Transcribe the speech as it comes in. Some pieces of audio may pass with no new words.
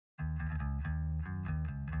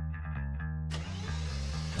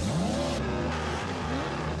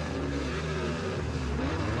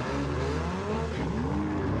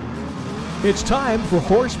It's time for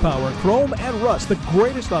Horsepower, Chrome, and Rust, the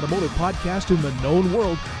greatest automotive podcast in the known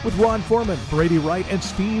world, with Ron Foreman, Brady Wright, and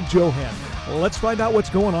Steve Johan. Let's find out what's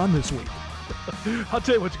going on this week. I'll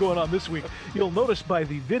tell you what's going on this week. You'll notice by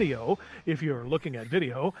the video, if you're looking at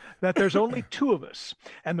video, that there's only two of us.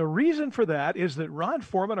 And the reason for that is that Ron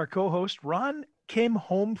Foreman, our co-host, Ron came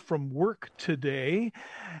home from work today,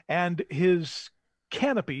 and his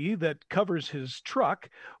canopy that covers his truck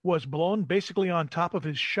was blown basically on top of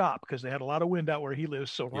his shop because they had a lot of wind out where he lives.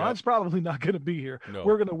 So Ron's probably not going to be here. No.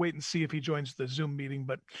 We're going to wait and see if he joins the Zoom meeting,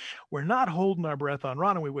 but we're not holding our breath on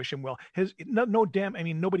Ron, and we wish him well.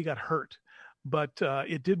 Nobody got hurt, but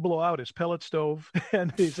it did blow out his pellet stove,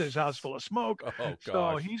 and his house full of smoke. Oh,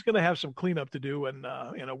 so he's going to have some cleanup to do, and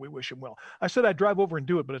we wish him well. I said I'd drive over and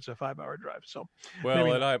do it, but it's a 5-hour drive. So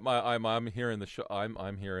I'm here in the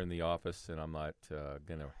I'm here in the office, and I'm not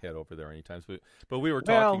going to head over there anytime soon. But we were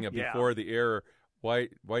talking before the air. Why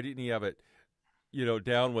didn't he have it?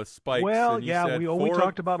 Down with spikes. Well, we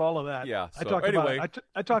talked about all of that. Yeah. So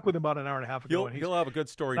I talked with him about an hour and a half ago. He'll have a good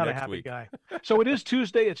story not next a happy week. Guy. So it is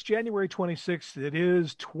Tuesday. It's January 26th. It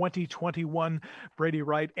is 2021. Brady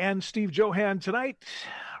Wright and Steve Johan tonight.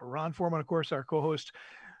 Ron Foreman, of course, our co-host,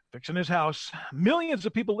 fixing his house. Millions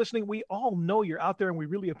of people listening. We all know you're out there, and we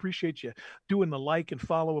really appreciate you doing the like and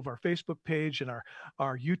follow of our Facebook page and our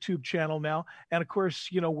YouTube channel now. And of course,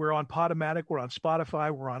 we're on Podomatic, we're on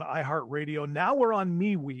Spotify, we're on iHeart Radio. Now we're on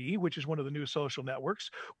MeWe, which is one of the new social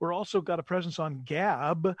networks. We're also got a presence on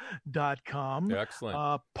Gab.com.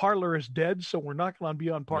 Excellent. Parler is dead, so we're not going to be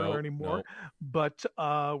on Parler anymore. Nope. But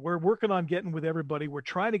we're working on getting with everybody. We're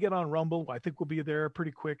trying to get on Rumble. I think we'll be there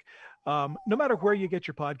pretty quick. No matter where you get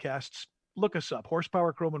your podcasts, look us up.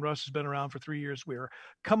 Horsepower, Chrome, and Rust has been around for 3 years. We're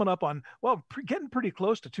coming up on, getting pretty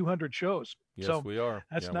close to 200 shows. Yes, so we are.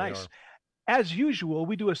 That's nice. As usual,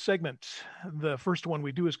 we do a segment. The first one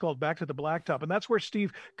we do is called Back to the Blacktop, and that's where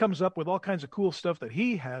Steve comes up with all kinds of cool stuff that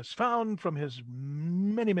he has found from his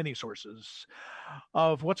many, many sources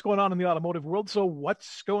of what's going on in the automotive world. So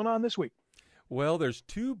what's going on this week? Well, there's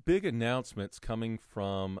two big announcements coming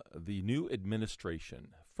from the new administration.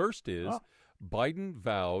 First is Biden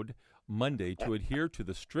vowed Monday to adhere to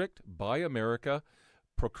the strict Buy America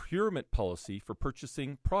procurement policy for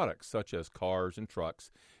purchasing products such as cars and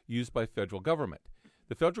trucks used by federal government.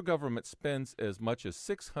 The federal government spends as much as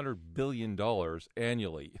 $600 billion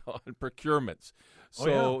annually on procurements.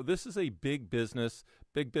 So this is a big business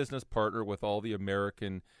partner with all the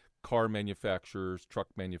American car manufacturers, truck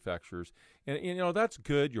manufacturers. And that's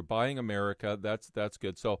good. You're buying America. That's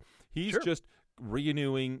good. So he's just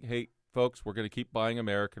renewing, hey, folks, we're going to keep buying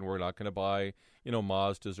American. We're not going to buy,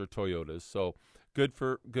 Mazdas or Toyotas. So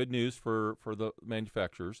good news for the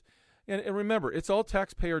manufacturers. And remember, it's all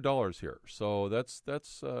taxpayer dollars here. So that's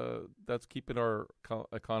keeping our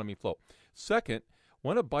economy afloat. Second,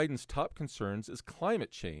 one of Biden's top concerns is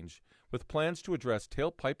climate change, with plans to address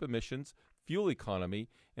tailpipe emissions, fuel economy,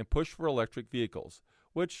 and push for electric vehicles,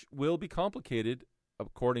 which will be complicated,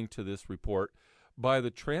 according to this report, by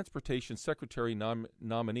the Transportation Secretary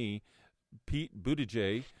nominee, Pete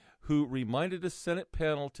Buttigieg, who reminded a Senate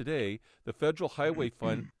panel today the federal highway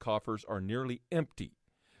fund coffers are nearly empty.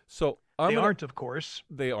 So they aren't, of course.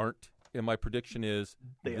 They aren't. And my prediction is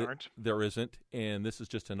they aren't. There isn't. And this is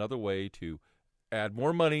just another way to add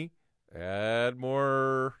more money, add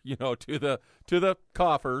more, to the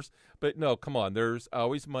coffers. But no, come on. There's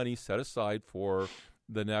always money set aside for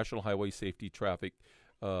the National Highway Safety Traffic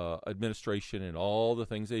Administration and all the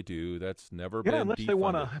things they do. That's never been unless defunded. They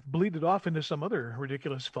want to bleed it off into some other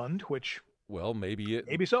ridiculous fund, which maybe it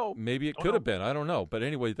could have been. I don't know. But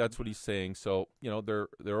anyway, that's what he's saying. So they're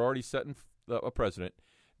already setting a precedent.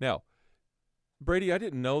 Now, Brady, I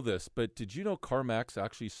didn't know this, but did you know CarMax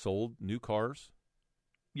actually sold new cars?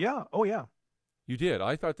 Yeah. Oh yeah. You did.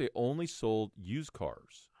 I thought they only sold used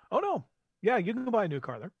cars. Oh no. Yeah, you can buy a new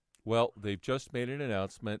car there. Well, they've just made an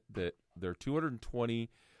announcement that their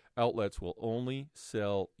 220 outlets will only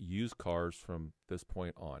sell used cars from this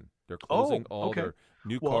point on. They're closing all their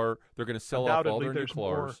new car. They're going to sell off all their new cars.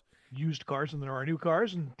 More used cars than there are new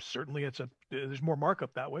cars, and certainly there's more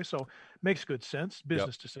markup that way. So makes good sense.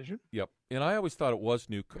 Business decision. Yep. And I always thought it was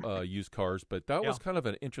new used cars, but that was kind of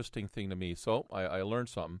an interesting thing to me. So I learned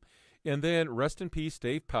something. And then rest in peace,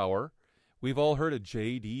 Dave Power. We've all heard of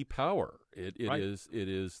J.D. Power. It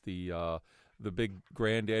is the big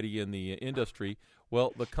granddaddy in the industry.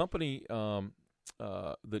 Well, the company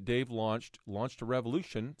that Dave launched a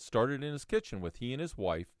revolution, started in his kitchen with he and his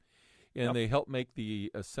wife, and they helped make the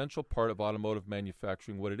essential part of automotive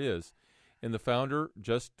manufacturing what it is. And the founder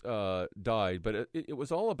just died, but it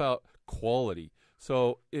was all about quality.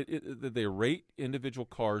 So they rate individual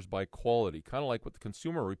cars by quality, kind of like what the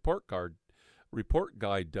Consumer Report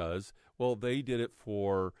Guide does. Well, they did it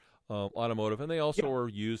for automotive, and they also are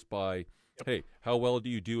used by, hey, how well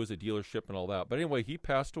do you do as a dealership and all that. But anyway, he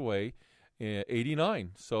passed away in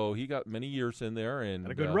 89, so he got many years in there. And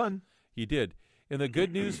had a good run. He did. And the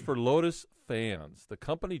good news for Lotus fans, the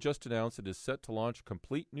company just announced it is set to launch a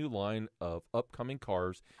complete new line of upcoming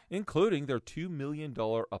cars, including their $2 million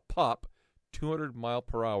a pop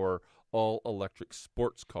 200-mile-per-hour all-electric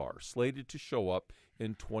sports car, slated to show up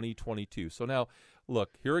in 2022. So now,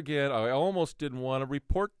 look, here again, I almost didn't want to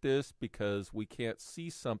report this because we can't see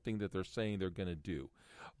something that they're saying they're going to do.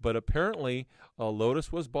 But apparently,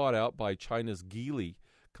 Lotus was bought out by China's Geely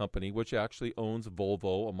company, which actually owns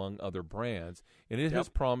Volvo, among other brands, and it has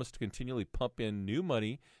promised to continually pump in new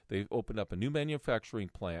money. They've opened up a new manufacturing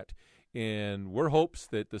plant, and we're hopes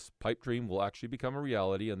that this pipe dream will actually become a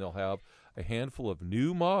reality, and they'll have a handful of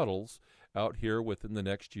new models out here within the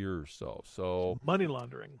next year or so. So money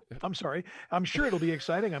laundering. I'm sorry. I'm sure it'll be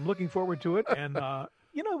exciting. I'm looking forward to it. And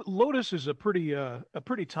Lotus is a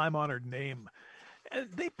pretty time-honored name.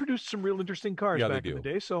 They produced some real interesting cars back in the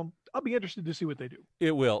day, so I'll be interested to see what they do.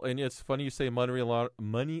 It will, and it's funny you say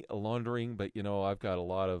money laundering, but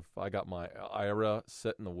I got my IRA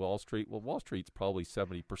set in the Wall Street. Well, Wall Street's probably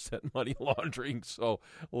 70% money laundering, so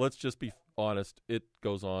let's just be honest. It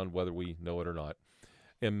goes on whether we know it or not.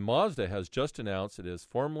 And Mazda has just announced it has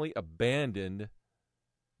formally abandoned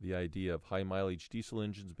the idea of high-mileage diesel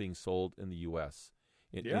engines being sold in the U.S.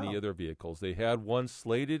 in any of their vehicles. They had one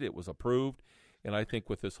slated. It was approved. And I think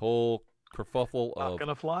with this whole kerfuffle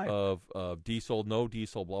of diesel, no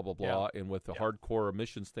diesel, blah, blah, blah, and with the hardcore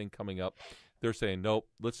emissions thing coming up, they're saying, nope,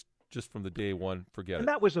 let's just from the day one, forget it. And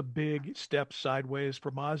that was a big step sideways for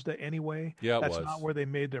Mazda anyway. Yeah, That's not where they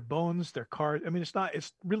made their bones, their cars. I mean,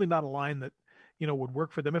 it's really not a line that, would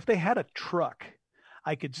work for them. If they had a truck,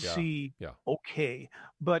 I could see, okay.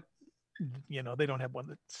 But, they don't have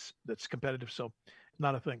one that's competitive, so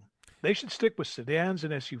not a thing. They should stick with sedans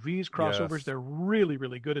and SUVs, crossovers. Yes. They're really,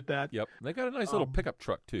 really good at that. Yep. They got a nice little pickup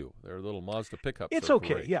truck, too. Their little Mazda pickups. It's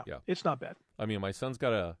okay, yeah. It's not bad. I mean, my son's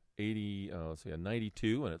got a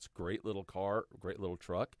 92, and it's a great little car, great little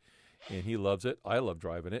truck, and he loves it. I love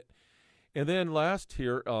driving it. And then last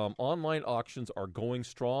here, online auctions are going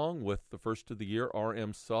strong with the first of the year.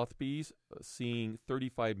 RM Sotheby's seeing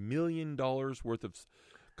 $35 million worth of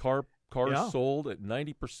cars sold at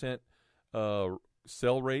 90%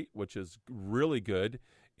 sell rate, which is really good,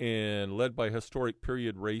 and led by historic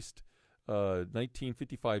period raced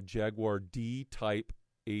 1955 Jaguar D-Type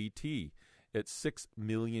AT at $6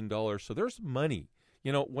 million. So there's money.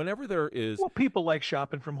 Whenever there is... Well, people like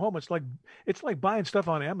shopping from home. It's like buying stuff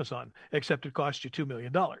on Amazon, except it costs you $2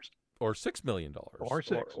 million. Or $6 million. Or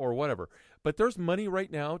six. Or whatever. But there's money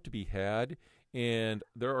right now to be had, and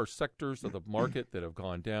there are sectors of the market that have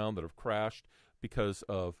gone down, that have crashed because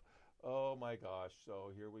of... Oh, my gosh. So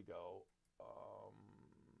here we go.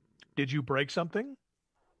 Did you break something?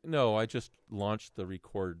 No, I just launched the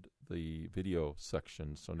video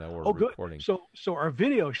section, so now we're recording. Good. So our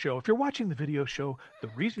video show, if you're watching the video show, the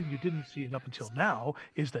reason you didn't see it up until now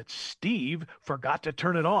is that Steve forgot to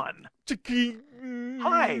turn it on.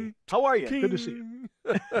 Hi, how are you? Good to see you.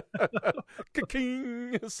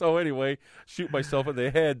 So anyway, shoot myself in the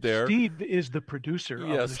head there. Steve is the producer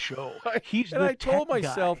of the show. I told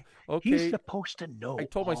myself, okay, he's supposed to know. I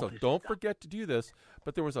told myself, don't forget to do this.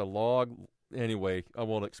 But there was a log. Anyway, I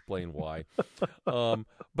won't explain why. But,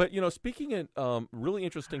 speaking of really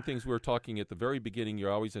interesting things, we were talking at the very beginning,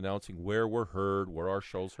 you're always announcing where we're heard, where our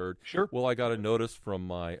show's heard. Sure. Well, I got a notice from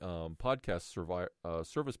my podcast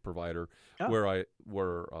service provider where I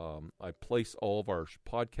place all of our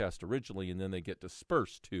podcasts originally, and then they get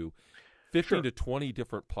dispersed to 15 to 20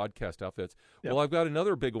 different podcast outfits. Yep. Well, I've got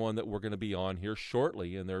another big one that we're going to be on here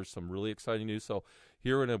shortly, and there's some really exciting news. So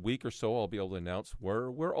here in a week or so, I'll be able to announce where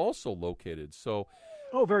we're also located. So,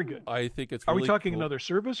 very good. I think it's Are really we talking cool. Another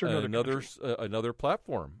service or another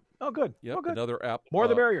platform? Oh, good. Yep, good. Another app. More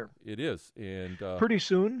the merrier. It is. And pretty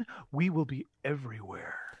soon, we will be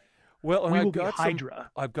everywhere. Well, and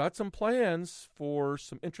I've got some plans for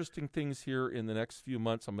some interesting things here in the next few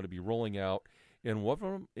months I'm going to be rolling out. And one of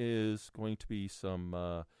them is going to be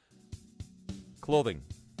some clothing.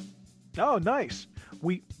 Oh, nice.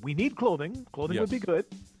 We need clothing. Clothing would be good.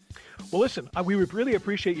 Well, listen, we would really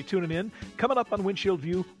appreciate you tuning in. Coming up on Windshield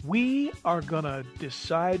View, we are going to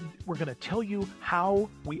decide, we're going to tell you how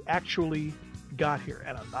we actually got here.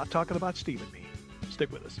 And I'm not talking about Steve and me.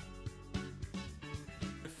 Stick with us.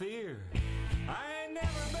 Fear. I ain't never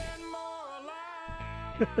been more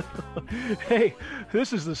alive. Hey,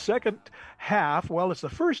 this is the second half. Well, it's the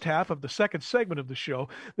first half of the second segment of the show.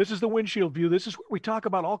 This is the windshield view. This is where we talk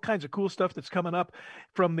about all kinds of cool stuff that's coming up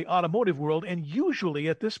from the automotive world. And usually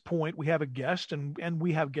at this point, we have a guest, and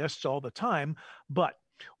we have guests all the time. But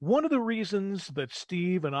one of the reasons that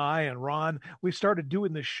Steve and I and Ron, we started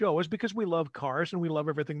doing this show is because we love cars and we love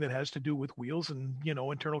everything that has to do with wheels and,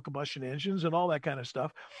 internal combustion engines and all that kind of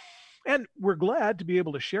stuff. And we're glad to be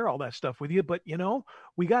able to share all that stuff with you. But,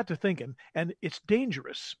 we got to thinking, and it's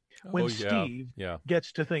dangerous when Steve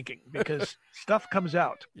gets to thinking because stuff comes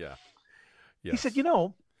out. Yeah. He Yes. said,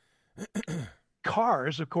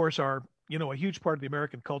 cars, of course, are, a huge part of the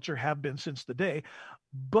American culture, have been since the day.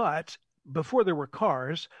 But before there were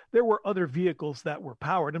cars, there were other vehicles that were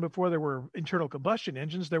powered. And before there were internal combustion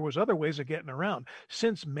engines, there was other ways of getting around.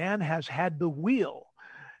 Since man has had the wheel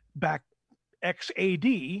back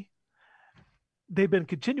XAD, they've been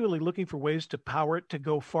continually looking for ways to power it, to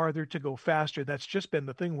go farther, to go faster. That's just been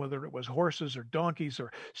the thing, whether it was horses or donkeys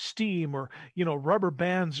or steam or, rubber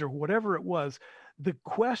bands or whatever it was. The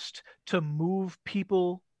quest to move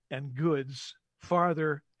people and goods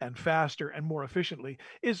farther and faster and more efficiently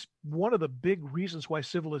is one of the big reasons why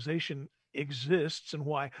civilization exists and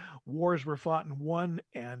why wars were fought and won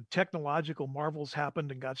and technological marvels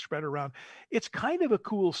happened and got spread around. It's kind of a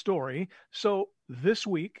cool story. So this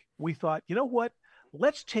week we thought, you know what?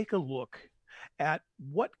 Let's take a look at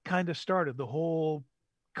what kind of started the whole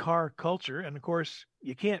car culture. And of course,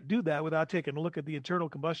 you can't do that without taking a look at the internal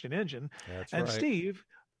combustion engine. That's and right. Steve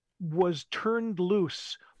was turned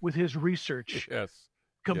loose with his research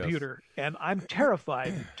computer. Yes. And I'm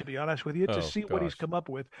terrified, to be honest with you, to see what he's come up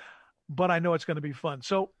with. But I know it's going to be fun.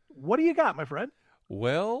 So what do you got, my friend?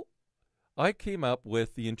 Well, I came up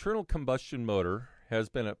with the internal combustion motor has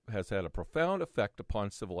had a profound effect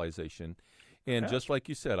upon civilization. And just like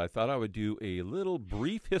you said, I thought I would do a little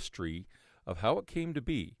brief history of how it came to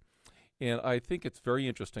be. And I think it's very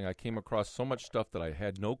interesting. I came across so much stuff that I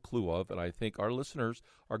had no clue of, and I think our listeners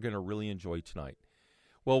are going to really enjoy tonight.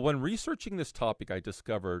 Well, when researching this topic, I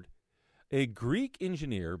discovered a Greek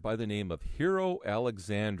engineer by the name of Hero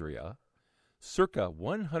Alexandria, circa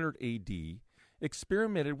 100 AD,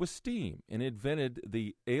 experimented with steam and invented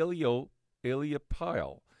the Aleopile,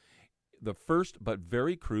 the first but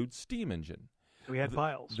very crude steam engine. We had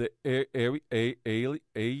piles. The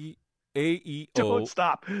AEO. Don't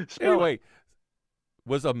stop. Anyway,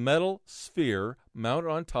 was a metal sphere mounted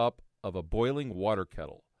on top of a boiling water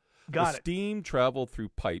kettle. Got it. Steam traveled through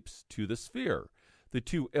pipes to the sphere. The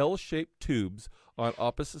two L-shaped tubes on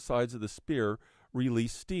opposite sides of the sphere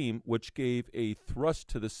released steam, which gave a thrust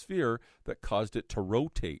to the sphere that caused it to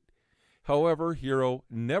rotate. However, Hero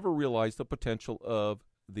never realized the potential of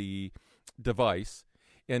the device,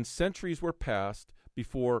 and centuries were passed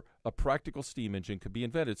before a practical steam engine could be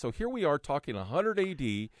invented. So here we are talking 100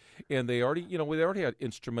 AD, and they already had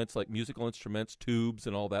instruments like musical instruments, tubes,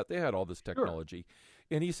 and all that. They had all this technology. Sure.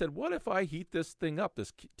 And he said, what if I heat this thing up,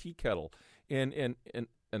 this tea kettle? And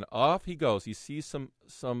off he goes. He sees some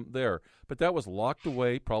there. But that was locked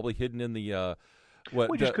away, probably hidden in the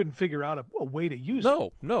we just couldn't figure out a way to use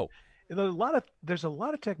it. No. There's a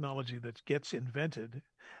lot of technology that gets invented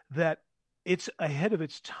that it's ahead of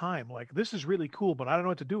its time. Like, this is really cool, but I don't know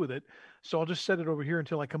what to do with it, so I'll just set it over here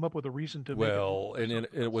until I come up with a reason to make it. Well, and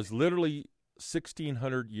it was literally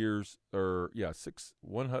 1,600 years,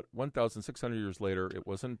 1,600 years later. It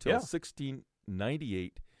wasn't until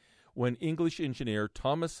 1698 when English engineer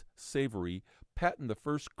Thomas Savery patented the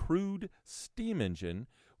first crude steam engine,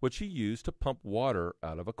 which he used to pump water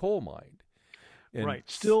out of a coal mine. And right.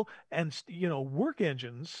 Still, and work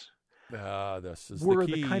engines this is were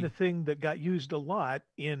the key. The kind of thing that got used a lot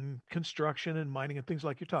in construction and mining and things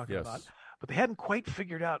like you're talking about. But they hadn't quite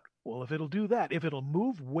figured out, well, if it'll do that, if it'll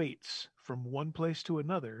move weights from one place to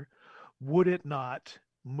another, would it not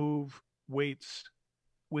move weights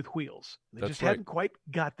with wheels? They just hadn't quite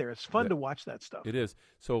got there. It's fun to watch that stuff. It is.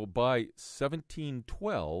 So by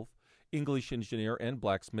 1712, English engineer and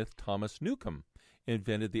blacksmith Thomas Newcomb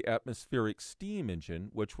invented the atmospheric steam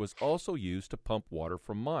engine, which was also used to pump water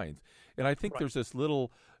from mines. And I think there's this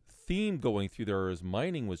little theme going through there as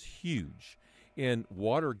mining was huge, and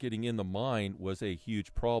water getting in the mine was a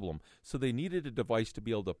huge problem. So they needed a device to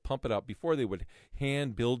be able to pump it out. Before they would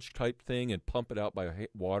hand bilge type thing and pump it out by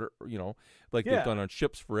water, like they've done on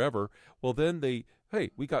ships forever. Well, then we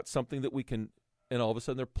got something that we can, and all of a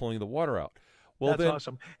sudden they're pulling the water out. Well, that's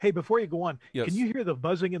awesome. Hey, before you go on, yes. Can you hear the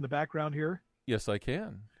buzzing in the background here? Yes, I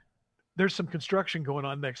can. There's some construction going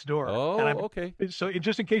on next door. Oh, okay. So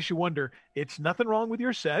just in case you wonder, it's nothing wrong with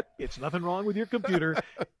your set. It's nothing wrong with your computer.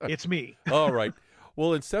 It's me. All right. Well,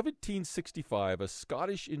 in 1765, a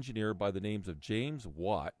Scottish engineer by the names of James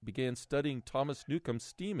Watt began studying Thomas Newcomb's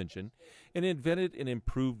steam engine and invented an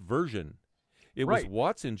improved version. It was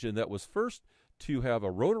Watt's engine that was first to have a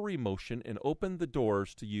rotary motion and opened the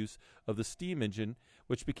doors to use of the steam engine,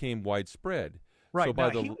 which became widespread. Right. So Now,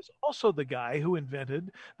 he was also the guy who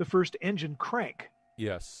invented the first engine crank.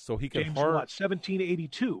 Yes. So he could James Watt,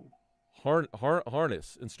 1782.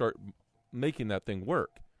 Harness and start making that thing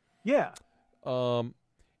work. Yeah.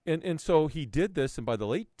 And so he did this, and by the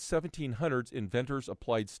late 1700s, inventors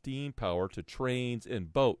applied steam power to trains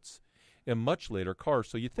and boats, and much later cars.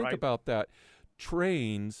 So you think about that,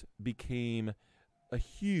 trains became a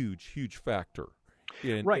huge factor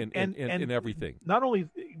in everything. Not only,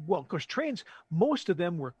 well, of course, trains, most of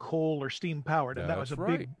them were coal or steam powered, and that was a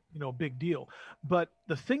big deal. But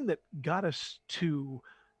the thing that got us to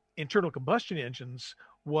internal combustion engines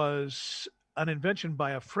was an invention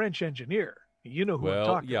by a French engineer. You know who I'm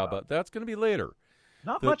talking about. But that's going to be later.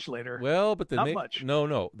 Not much later. Well, but not much.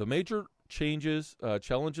 No. The major challenges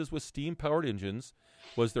with steam-powered engines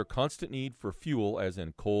was their constant need for fuel, as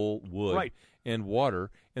in coal, wood, and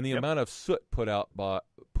water, and the amount of soot put out by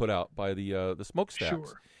the smokestacks.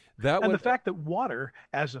 Sure. The fact that water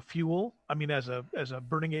as a fuel, as a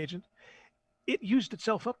burning agent, it used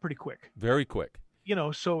itself up pretty quick. Very quick.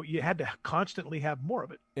 So you had to constantly have more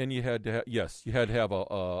of it. And you had to have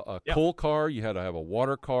a coal car, you had to have a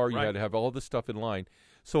water car, you had to have all this stuff in line.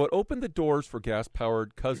 So it opened the doors for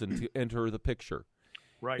gas-powered cousin to enter the picture.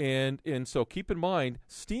 Right. And so keep in mind,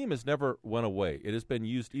 steam has never went away. It has been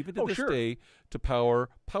used even to this day to power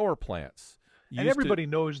plants. And everybody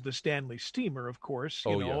knows the Stanley Steamer, of course.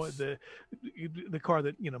 Yes. The car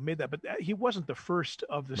that made that, but he wasn't the first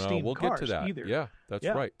of the steam we'll cars get to that. either. Yeah, that's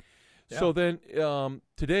right. Yeah. So then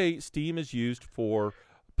today, steam is used for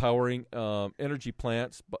powering energy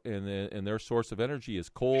plants, and their source of energy is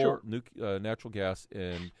coal, natural gas,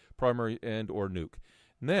 and primary or nuke.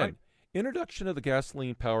 And then introduction of the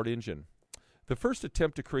gasoline-powered engine. The first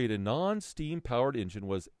attempt to create a non-steam-powered engine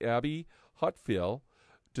was Abby Hotfield,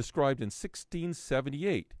 described in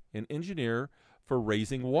 1678, an engineer for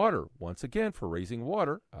raising water, once again for raising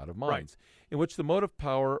water out of mines, in which the motive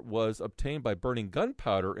power was obtained by burning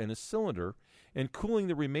gunpowder in a cylinder and cooling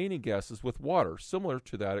the remaining gases with water, similar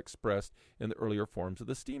to that expressed in the earlier forms of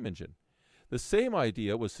the steam engine. The same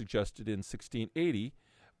idea was suggested in 1680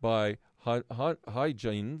 by Huygens,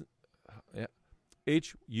 Huygens,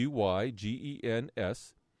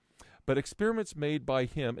 but experiments made by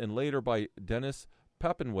him and later by Dennis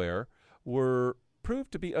Papenware were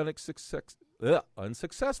proved to be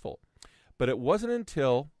unsuccessful. But it wasn't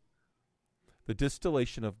until the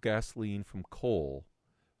distillation of gasoline from coal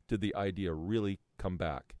did the idea really come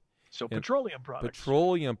back. So petroleum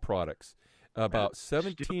products. About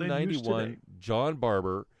 1791, John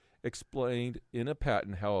Barber explained in a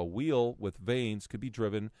patent how a wheel with vanes could be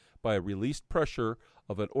driven by a released pressure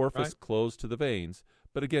of an orifice closed to the vanes.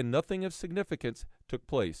 But again, nothing of significance took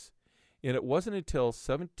place. And it wasn't until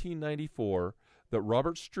 1794 that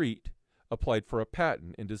Robert Street applied for a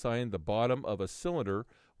patent and designed the bottom of a cylinder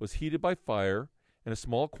was heated by fire, and a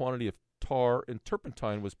small quantity of tar and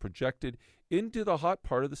turpentine was projected into the hot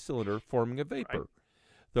part of the cylinder, forming a vapor.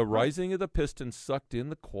 The rising of the piston sucked in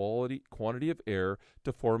the quantity of air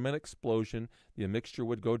to form an explosion. The mixture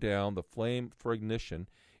would go down, the flame for ignition,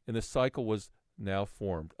 and the cycle was now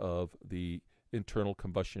formed of the internal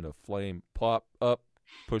combustion of flame, pop up,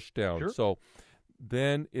 push down. Sure. So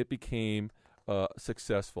then it became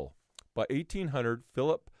successful. By 1800,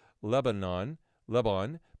 Philip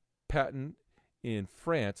Lebon patented in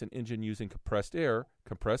France an engine using compressed air,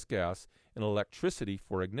 compressed gas, and electricity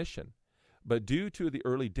for ignition. But due to the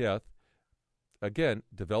early death, again,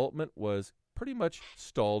 development was pretty much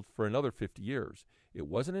stalled for another 50 years. It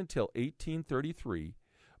wasn't until 1833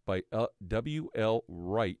 by W.L.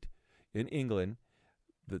 Wright in England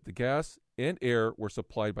that the gas and air were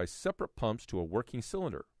supplied by separate pumps to a working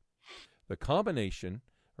cylinder. The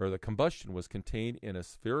combustion was contained in a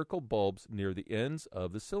spherical bulbs near the ends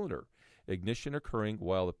of the cylinder, ignition occurring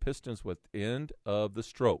while the pistons were at the end of the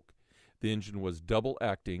stroke. The engine was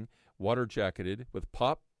double-acting, water-jacketed, with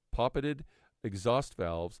puppeted exhaust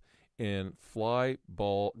valves and fly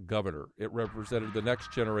ball governor. It represented the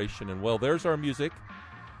next generation. And, well, there's our music.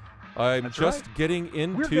 I'm getting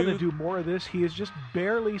into... We're going to do more of this. He has just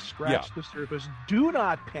barely scratched the surface. Do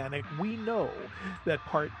not panic. We know that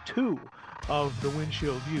part 2 of the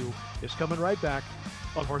windshield view is coming right back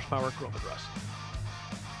on Horsepower, Chrome and Rust.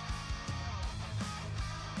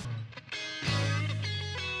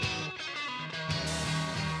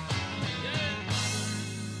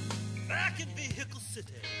 Back in Vehicle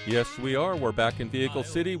City, Yes, we are. We're back in Vehicle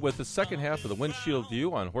City with the second half of the Windshield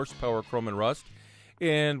View on Horsepower, Chrome, and Rust.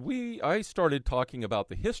 And I started talking about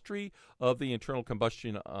the history of the internal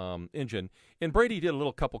combustion engine. And Brady did a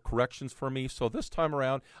little couple corrections for me. So this time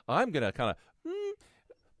around, I'm going to kind of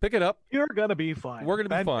pick it up. You're going to be fine. We're going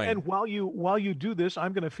to be fine. And while you do this,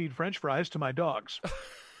 I'm going to feed French fries to my dogs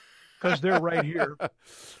because they're right here.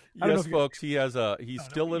 Yes, folks. He's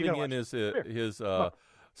still living in his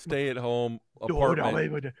stay-at-home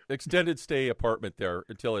apartment, extended stay apartment there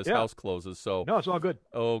until his house closes. So no, it's all good.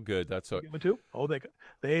 Oh, good. That's so. Give them too. Oh,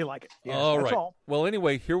 they like it. Yes, all that's right. all. Well,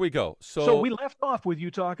 anyway, here we go. So we left off with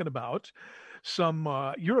you talking about some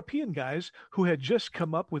European guys who had just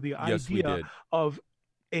come up with the idea of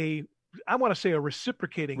I want to say a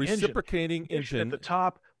reciprocating engine at the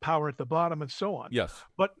top, power at the bottom, and so on. Yes.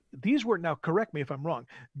 But these were, now correct me if I'm wrong,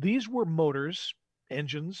 these were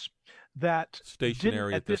engines that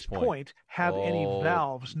stationary didn't at this point have any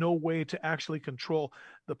valves, no way to actually control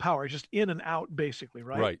the power, just in and out basically,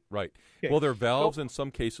 right? Right. Okay. Well, their valves in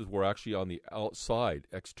some cases were actually on the outside,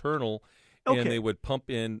 external, and they would pump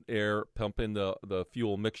in air, pump in the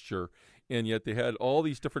fuel mixture, and yet they had all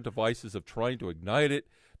these different devices of trying to ignite it,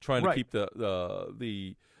 trying to keep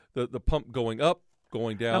the pump going up,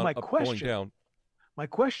 going down, going down. My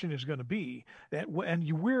question is going to be that,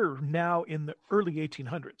 and we're now in the early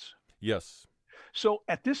 1800s. Yes. So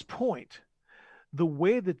at this point, the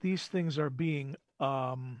way that these things are being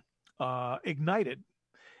ignited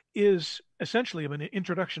is essentially an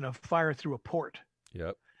introduction of fire through a port.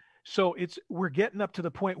 Yep. So we're getting up to the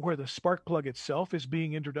point where the spark plug itself is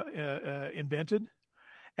being invented,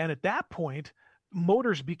 and at that point,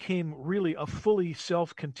 motors became really a fully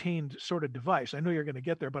self-contained sort of device. I know you're going to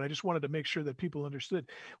get there, but I just wanted to make sure that people understood.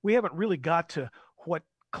 We haven't really got to what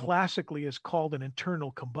classically is called an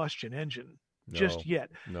internal combustion engine just yet.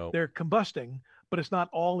 No. They're combusting, but it's not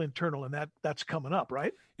all internal, and that's coming up,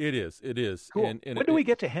 right? It is. Cool. And when do we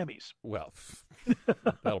get to Hemis? Well,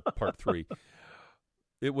 that'll part 3.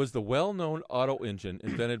 It was the well-known Otto engine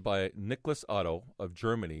invented by Nicholas Otto of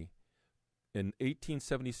Germany in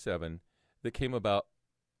 1877 that came about.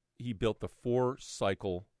 He built the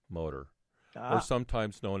 4-cycle motor, or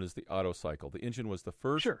sometimes known as the Otto cycle. The engine was the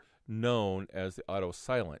first known as the Otto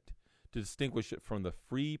silent, to distinguish it from the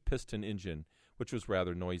free piston engine, which was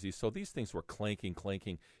rather noisy. So these things were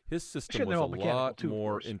clanking. His system was a lot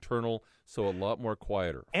more internal, so a lot more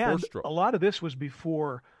quieter. And a lot of this was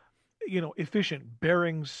before, efficient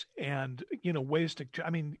bearings and, ways to,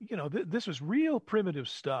 this was real primitive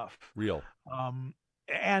stuff. Real.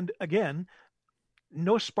 And again,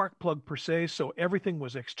 no spark plug per se, so everything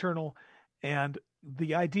was external. And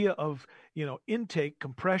the idea of, intake,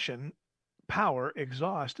 compression, power,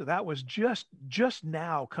 exhaust, that was just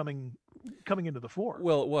now coming into the fore.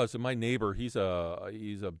 Well, it was. And my neighbor, he's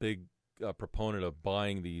a big proponent of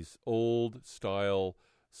buying these old style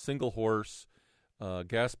single horse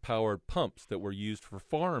gas powered pumps that were used for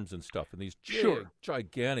farms and stuff, and these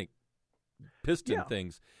gigantic piston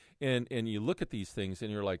things. And you look at these things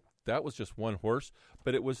and you're like, that was just one horse,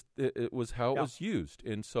 but it was how it was used.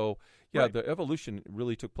 And so, the evolution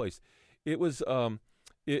really took place. It was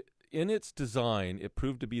in its design, it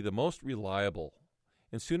proved to be the most reliable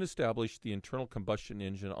and soon established the internal combustion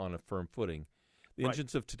engine on a firm footing. The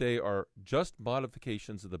engines of today are just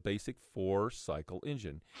modifications of the basic 4-cycle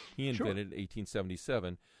engine he invented in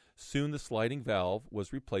 1877. Soon the sliding valve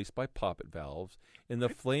was replaced by poppet valves, and the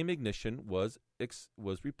flame ignition was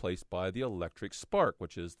replaced by the electric spark,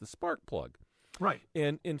 which is the spark plug. Right.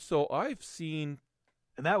 And so I've seen...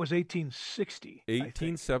 And that was 1860,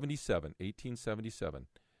 1877.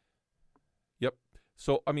 Yep.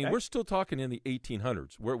 So, we're still talking in the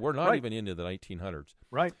 1800s. We're not even into the 1900s.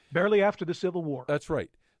 Right. Barely after the Civil War. That's right.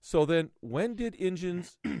 So then when did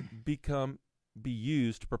engines be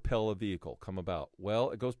used to propel a vehicle come about?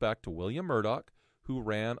 Well, it goes back to William Murdoch, who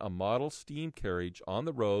ran a model steam carriage on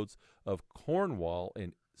the roads of Cornwall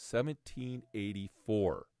in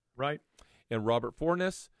 1784. Right. And Robert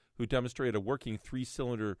Forness, who demonstrated a working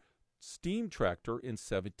 3-cylinder steam tractor in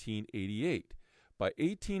 1788. By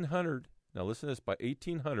 1800, now listen to this, by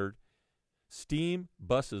 1800, steam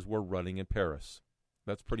buses were running in Paris.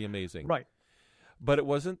 That's pretty amazing. Right. But it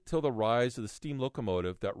wasn't till the rise of the steam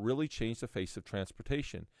locomotive that really changed the face of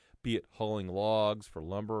transportation, be it hauling logs for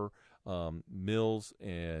lumber, mills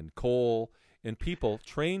and coal and people.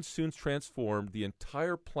 Trains soon transformed the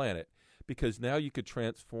entire planet because now you could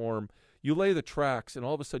you lay the tracks and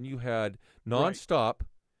all of a sudden you had nonstop.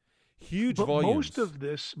 Huge But volumes.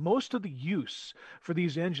 most of the use for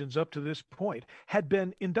these engines up to this point had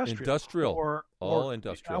been industrial, Industrial. or All I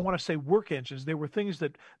industrial. want to say work engines. They were things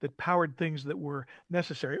that powered things that were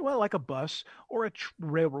necessary, well, like a bus or a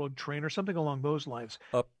railroad train or something along those lines.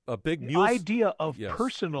 A big The mules. idea of Yes.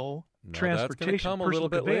 personal Now that's going to transportation, come a little personal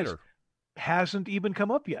bit conveyance, later. hasn't even come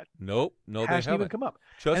up yet. Nope. No, they Hasn't even haven't. come up.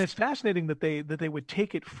 And Just it's fascinating that they would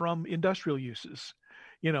take it from industrial uses,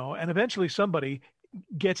 and eventually somebody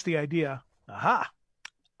gets the idea, aha,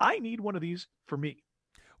 I need one of these for me.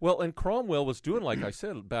 well, and Cromwell was doing like I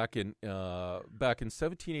said back in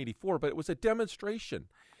 1784, but it was a demonstration.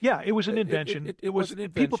 Yeah, it was an It, it, invention. it, It it was was an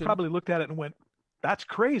people invention. probably looked at it and went, "That's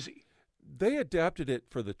crazy." They adapted it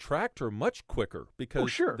for the tractor much quicker Oh,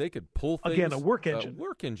 because sure. they could pull things. Again, a work engine.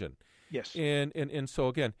 Work engine. Yes. And so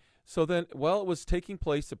again, so then while it was taking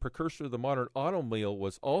place, the precursor of the modern automobile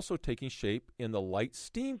was also taking shape in the light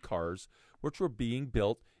steam cars, which were being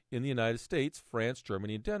built in the United States, France,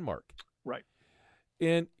 Germany, and Denmark. Right.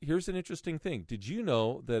 And here's an interesting thing. Did you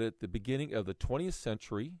know that at the beginning of the 20th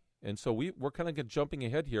century, and so we're kind of jumping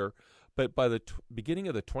ahead here, but by the beginning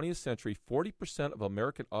of the 20th century, 40% of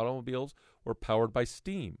American automobiles were powered by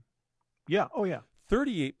steam. Yeah. Oh, yeah.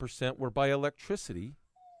 38% were by electricity,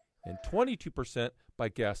 and 22% by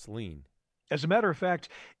gasoline. As a matter of fact,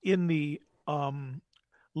 in the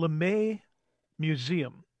LeMay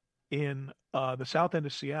Museum in the south end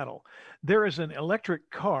of Seattle, there is an electric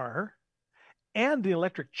car and the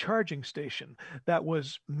electric charging station that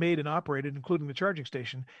was made and operated, including the charging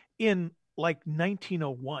station, in like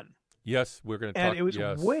 1901. Yes, we're going to talk. And it was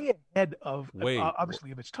yes. way ahead of, Way.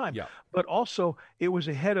 obviously, of its time. Yeah. But also, it was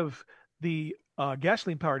ahead of the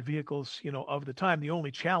gasoline-powered vehicles, of the time. The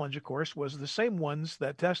only challenge, of course, was the same ones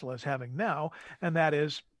that Tesla is having now, and that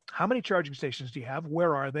is, how many charging stations do you have?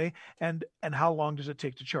 Where are they? And how long does it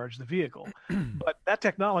take to charge the vehicle? But that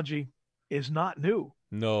technology is not new.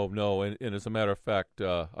 No, and as a matter of fact,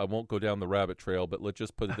 I won't go down the rabbit trail, but let's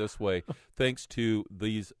just put it this way: thanks to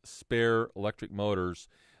these spare electric motors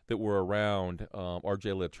that were around, R.J.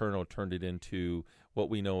 Letourneau turned it into what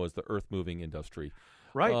we know as the earth-moving industry.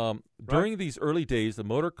 Right. During these early days, the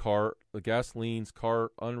motor car, the gasoline's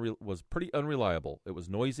car, was pretty unreliable. It was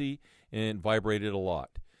noisy and vibrated a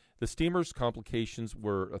lot. The steamer's complications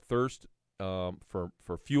were a thirst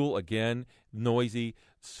for fuel, again, noisy,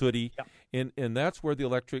 sooty, and that's where the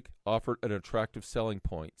electric offered an attractive selling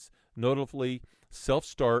points, notably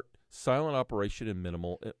self-start, silent operation, and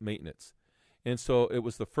minimal maintenance. And so it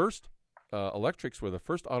was the first, electrics were the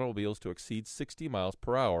first automobiles to exceed 60 miles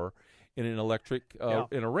per hour in an electric,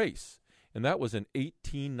 in a race. And that was in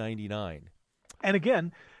 1899. And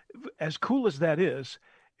again, as cool as that is,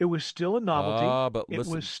 it was still a novelty. But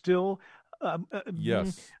listen, it was still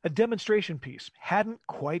yes. a demonstration piece. Hadn't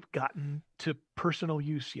quite gotten to personal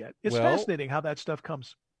use yet. It's Well, fascinating how that stuff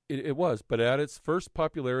comes. It was, but at its first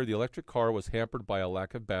popularity, the electric car was hampered by a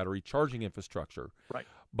lack of battery charging infrastructure. Right.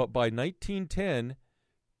 But by 1910,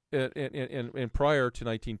 and prior to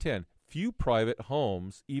 1910, few private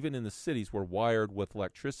homes, even in the cities, were wired with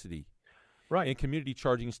electricity. Right. And community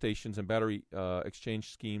charging stations and battery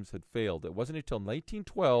exchange schemes had failed. It wasn't until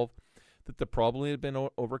 1912 that the problem had been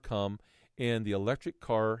overcome, and the electric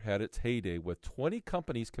car had its heyday, with 20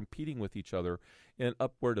 companies competing with each other, and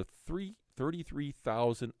upward of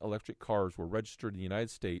 33,000 electric cars were registered in the United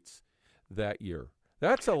States that year.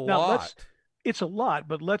 That's a lot. It's a lot,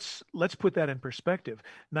 but let's put that in perspective.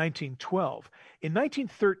 1912. In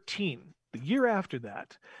 1913, the year after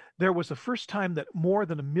that, there was the first time that more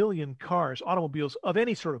than 1 million cars, automobiles of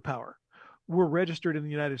any sort of power, were registered in the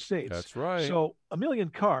United States. That's right. So 1 million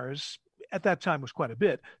cars at that time was quite a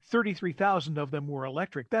bit. 33,000 of them were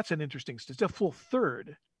electric. That's an interesting statistic. A full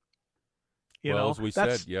third. As we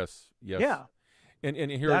said, yes. Yeah. And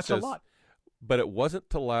here that's it says, a lot. but it wasn't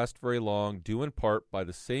to last very long, due in part by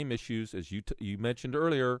the same issues as you mentioned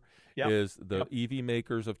earlier, is the EV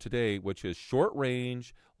makers of today, which is short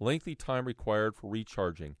range, lengthy time required for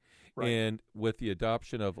recharging. Right. And with the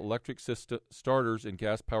adoption of electric starters in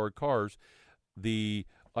gas-powered cars, the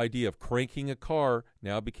idea of cranking a car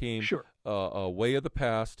now became a way of the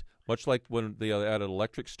past, much like when they added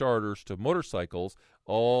electric starters to motorcycles,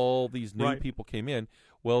 all these new people came in.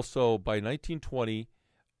 Well, so by 1920,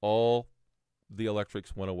 all the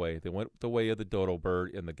electrics went away. They went the way of the dodo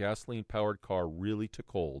bird, and the gasoline-powered car really took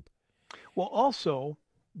hold. Well, also,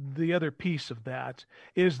 the other piece of that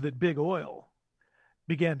is that big oil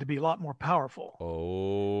began to be a lot more powerful.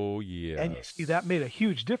 Oh, yes. And you see, that made a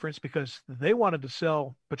huge difference because they wanted to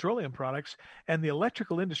sell petroleum products, and the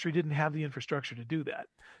electrical industry didn't have the infrastructure to do that.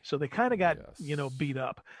 So they kind of got, beat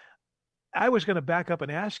up. I was going to back up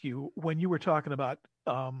and ask you, when you were talking about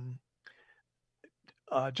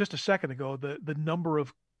just a second ago, the number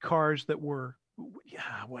of cars that were,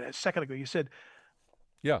 a second ago you said.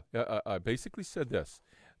 Yeah, I basically said this,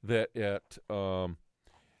 that at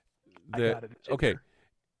I got it. okay, Here.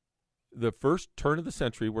 the first turn of the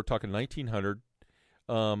century, we're talking 1900.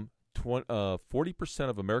 40%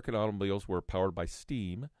 of American automobiles were powered by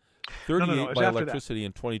steam, 38 by electricity,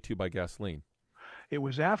 and 22 by gasoline. It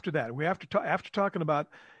was after that. We after talking about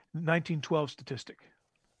 1912 statistic.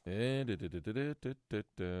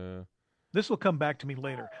 This will come back to me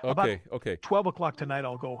later. Okay. 12 o'clock tonight,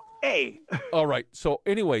 I'll go, hey. All right. So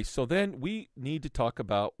anyway, then we need to talk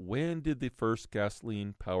about, when did the first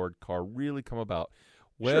gasoline-powered car really come about?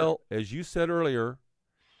 Well, as you said earlier,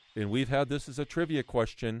 and we've had this as a trivia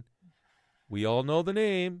question, we all know the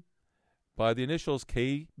name by the initials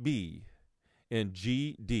KB and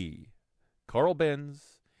GD. Carl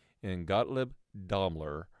Benz and Gottlieb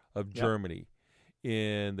Daimler of Germany.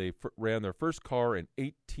 And they ran their first car in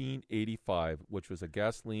 1885, which was a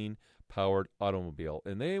gasoline-powered automobile.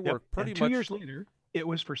 And they were pretty much... 2 years later, it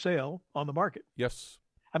was for sale on the market. Yes.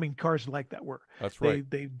 I mean, cars like that were. That's right.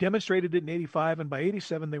 They demonstrated it in 85, and by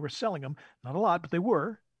 87, they were selling them. Not a lot, but they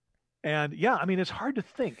were. And, yeah, I mean, it's hard to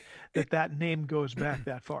think that name goes back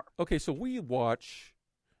that far. Okay, so we watch...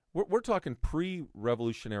 We're talking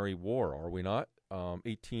pre-Revolutionary War, are we not?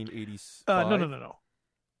 1885?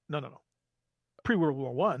 No. Pre-World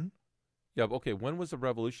War I. Yeah, okay, when was the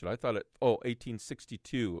revolution? I thought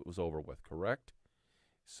 1862 it was over with, correct?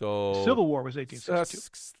 So Civil War was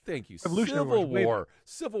 1862. Thank you. Revolutionary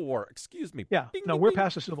Civil War, excuse me. Yeah, we're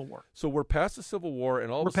past the Civil War. So we're past the Civil War,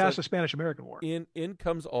 and we're past the Spanish-American War. In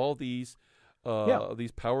comes all these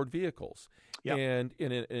powered vehicles. Yep. And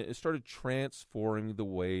it started transforming the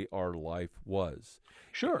way our life was.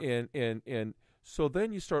 Sure. And so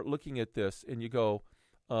then you start looking at this, and you go,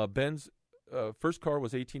 Ben's first car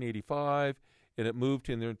was 1885, and it moved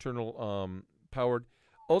to the internal powered.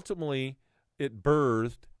 Ultimately, it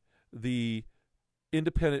birthed the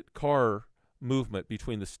independent car movement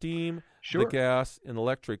between the steam, the gas, and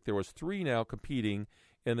electric. There was three now competing,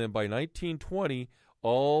 and then by 1920,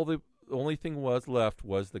 the only thing was left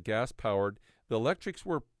was the gas-powered. The electrics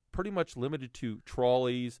were pretty much limited to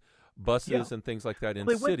trolleys, buses, and things like that in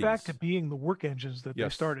cities. They went back to being the work engines that they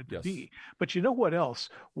started to be. But you know what else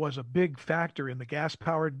was a big factor in the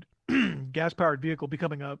gas-powered vehicle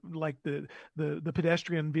becoming like the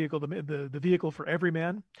pedestrian vehicle, the vehicle for every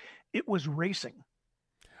man? It was racing.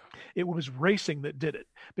 It was racing that did it,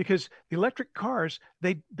 because the electric cars,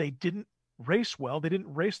 they didn't race well. They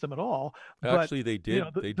didn't race them at all. Actually, they did.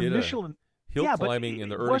 They did Michelin hill climbing in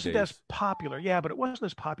the early days. It wasn't as popular. Yeah, but it wasn't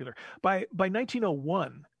as popular. By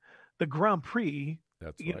 1901, the Grand Prix,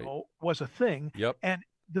 was a thing. Yep. And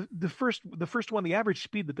the first one, the average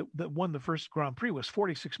speed that won the first Grand Prix was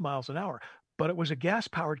 46 miles an hour, but it was a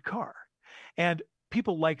gas-powered car. And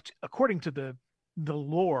people liked, according to the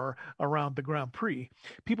lore around the Grand Prix,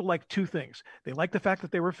 people liked two things. They liked the fact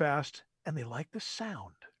that they were fast, and they liked the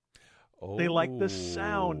sound. Oh. They liked the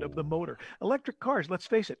sound of the motor. Electric cars, let's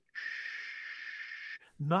face it,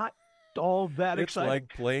 not all that exciting. It's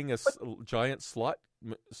like playing giant slot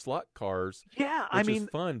cars. Yeah, which is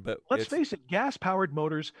fun, but let's face it, gas-powered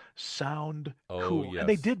motors sound cool, yes. And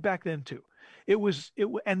they did back then too.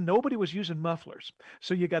 And nobody was using mufflers,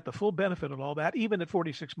 so you got the full benefit of all that. Even at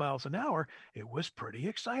 46 miles an hour, it was pretty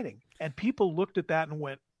exciting, and people looked at that and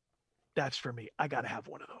went, "That's for me. I got to have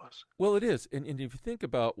one of those." Well, it is, and if you think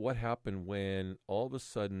about what happened when all of a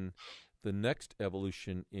sudden the next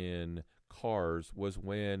evolution in cars was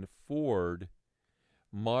when Ford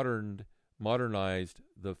modernized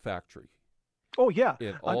the factory. Oh yeah,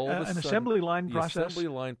 and all of a sudden, assembly line process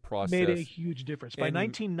made a huge difference. By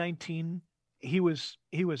 1919, he was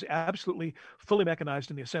absolutely fully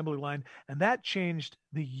mechanized in the assembly line, and that changed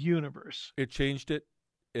the universe. It changed it.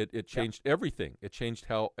 It changed everything. It changed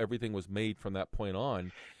how everything was made from that point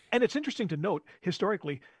on. And it's interesting to note,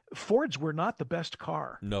 historically, Fords were not the best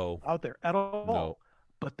car out there at all. No.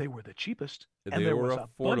 But they were the cheapest, and there was a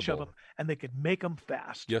bunch of them, and they could make them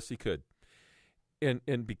fast. Yes, he could.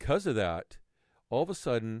 And because of that, all of a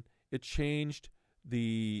sudden, it changed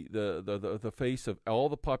the face of all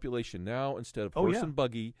the population. Now, instead of horse and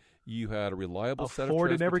buggy, you had a reliable set of Ford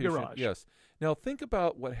transportation. in every garage. Yes. Now, think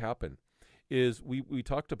about what happened. Is we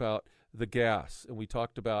talked about the gas, and we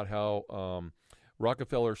talked about how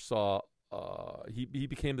Rockefeller saw he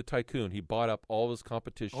became the tycoon. He bought up all of his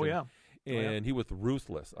competition. Oh yeah. And he was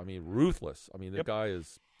ruthless. I mean, the guy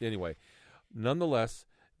is anyway. Nonetheless,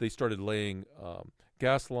 they started laying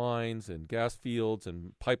gas lines and gas fields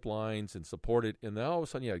and pipelines and supported. And then all of a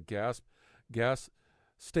sudden, you had gas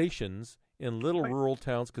stations in little Right. rural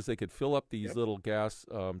towns because they could fill up these little gas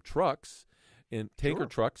trucks and tanker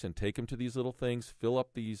trucks and take them to these little things, fill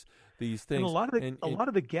up these And things. a lot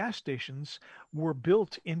of the gas stations were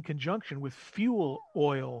built in conjunction with fuel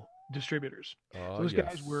oil distributors. So those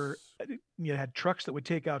guys were, Yes. had trucks that would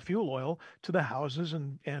take out fuel oil to the houses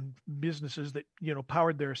and businesses that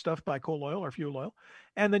powered their stuff by coal oil or fuel oil,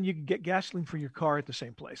 and then you could get gasoline for your car at the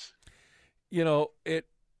same place.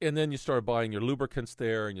 And then you started buying your lubricants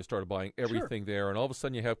there, and you started buying Sure. everything there, and all of a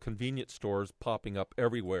sudden you have convenience stores popping up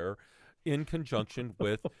everywhere in conjunction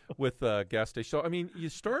with gas stations. So I mean, you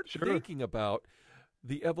start Sure. thinking about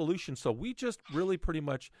the evolution. So we just really pretty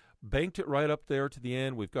much banked it right up there to the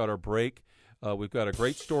end. We've got our break. We've got a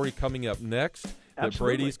great story coming up next that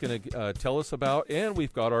Absolutely. Brady's going to tell us about, and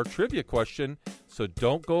we've got our trivia question. So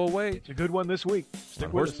don't go away. It's a good one this week. Stick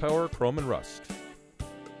On with us. Horsepower, Chrome, and Rust.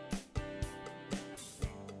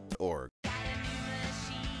 Org.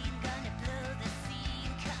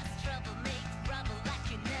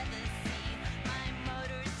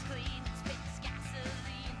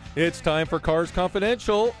 It's time for Cars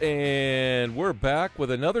Confidential, and we're back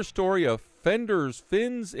with another story of fenders,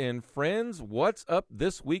 fins, and friends. What's up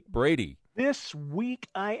this week, Brady? This week,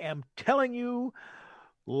 I am telling you,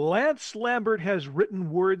 Lance Lambert has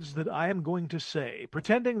written words that I am going to say,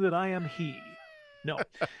 pretending that I am he. No.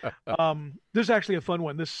 This is actually a fun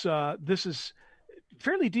one. This is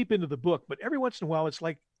fairly deep into the book, but every once in a while, it's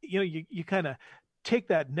like, you kind of take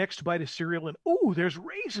that next bite of cereal and, there's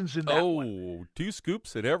raisins in that one. 2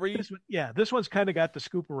 scoops at every... This one's kind of got the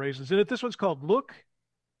scoop of raisins in it. This one's called Look,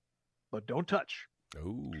 but Don't Touch.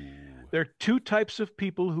 Oh. There are 2 types of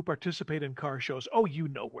people who participate in car shows. Oh, you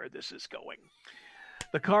know where this is going.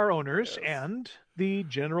 The car owners and the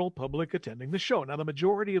general public attending the show. Now, the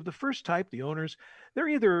majority of the first type, the owners, they're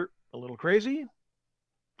either a little crazy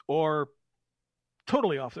or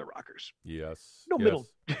totally off their rockers. Yes. No yes. middle.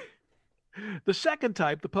 The second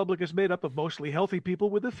type, the public, is made up of mostly healthy people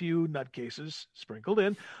with a few nutcases sprinkled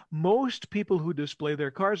in. Most people who display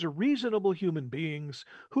their cars are reasonable human beings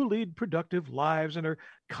who lead productive lives and are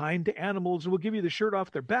kind to animals and will give you the shirt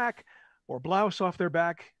off their back or blouse off their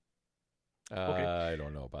back. Okay. I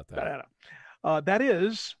don't know about that. That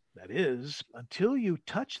is until you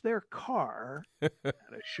touch their car at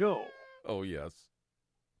a show. Oh, yes.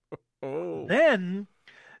 Oh. Then,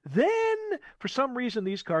 for some reason,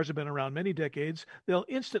 these cars have been around many decades. They'll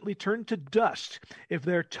instantly turn to dust if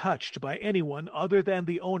they're touched by anyone other than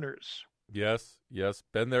the owners. Yes.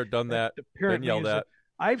 Been there, done that. Been yelled at.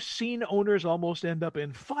 I've seen owners almost end up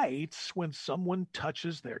in fights when someone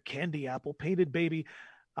touches their candy apple painted baby.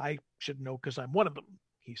 I should know because I'm one of them,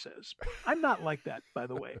 he says. I'm not like that, by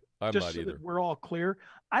the way. I'm Just not so either. that we're all clear.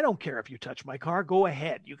 I don't care if you touch my car. Go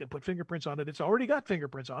ahead. You can put fingerprints on it. It's already got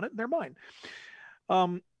fingerprints on it, and they're mine.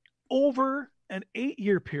 Over an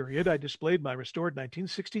 8-year period, I displayed my restored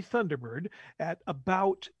 1960 Thunderbird at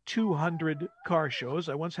about 200 car shows.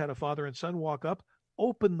 I once had a father and son walk up,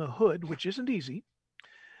 open the hood, which isn't easy,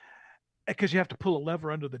 because you have to pull a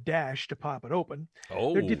lever under the dash to pop it open.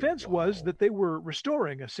 Oh, Their defense wow. was that they were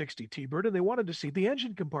restoring a 60 T-Bird and they wanted to see the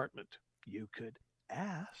engine compartment. You could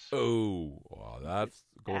ask. Oh, wow, that's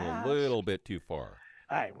going a little bit too far.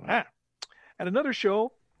 At another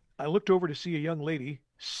show, I looked over to see a young lady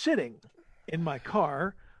sitting in my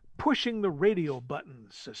car, pushing the radio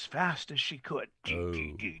buttons as fast as she could. Oh.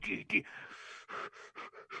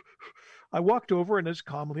 I walked over, and as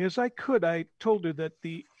calmly as I could, I told her that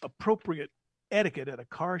the appropriate etiquette at a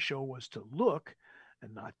car show was to look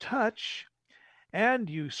and not touch, and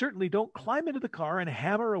you certainly don't climb into the car and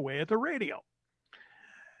hammer away at the radio.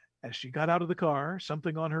 As she got out of the car,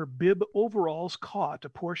 something on her bib overalls caught a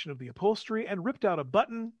portion of the upholstery and ripped out a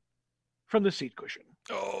button from the seat cushion.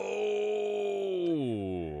 Oh.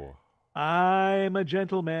 I'm a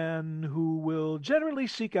gentleman who will generally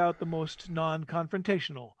seek out the most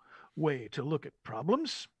non-confrontational way to look at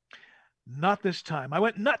problems. Not this time. I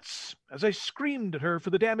went nuts as I screamed at her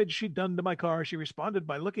for the damage she'd done to my car. She responded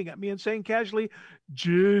by looking at me and saying casually,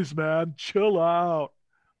 "Jeez, man, chill out."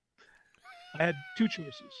 I had 2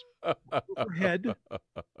 choices. Walk over head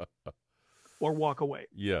or walk away.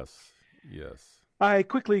 Yes. I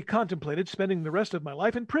quickly contemplated spending the rest of my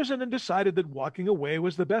life in prison and decided that walking away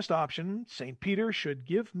was the best option. St. Peter should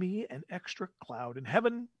give me an extra cloud in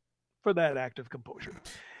heaven for that act of composure.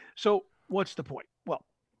 So what's the point? Well,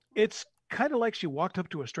 it's kind of like she walked up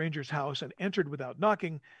to a stranger's house and entered without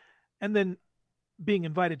knocking, and then being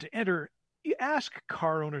invited to enter. You ask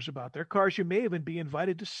car owners about their cars. You may even be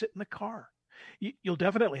invited to sit in the car. You'll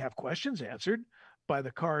definitely have questions answered, by the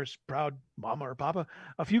car's proud mama or papa.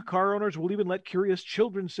 A few car owners will even let curious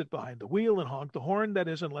children sit behind the wheel and honk the horn. That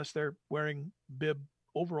is, unless they're wearing bib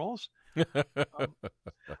overalls.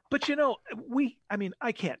 But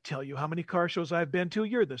I can't tell you how many car shows I've been to.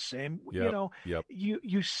 You're the same. Yep.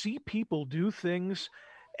 You see people do things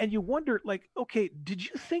and you wonder, like, okay, did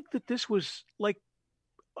you think that this was like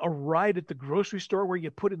a ride at the grocery store where you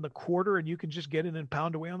put in the quarter and you can just get in and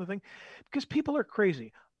pound away on the thing? Because people are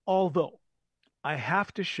crazy. Although I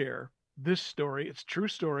have to share this story. It's a true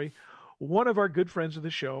story. One of our good friends of the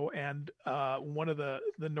show and one of the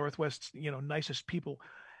Northwest's, nicest people,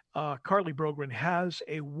 Carly Brogren, has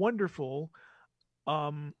a wonderful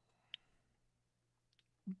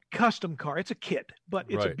custom car. It's a kit, but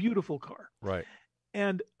it's a beautiful car. Right.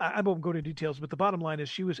 And I won't go into details, but the bottom line is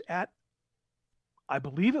she was at, I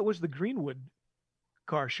believe it was the Greenwood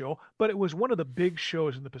car show, but it was one of the big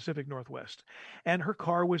shows in the Pacific Northwest. And her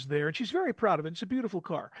car was there, and she's very proud of it. It's a beautiful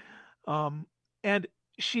car. And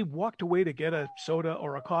she walked away to get a soda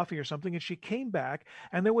or a coffee or something, and she came back,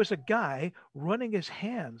 and there was a guy running his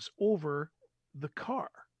hands over the car.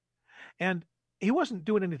 And he wasn't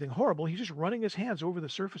doing anything horrible. He's just running his hands over the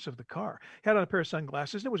surface of the car. He had on a pair of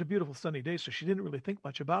sunglasses, and it was a beautiful sunny day, so she didn't really think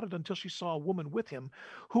much about it until she saw a woman with him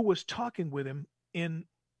who was talking with him in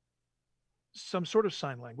some sort of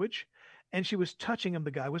sign language, and she was touching him.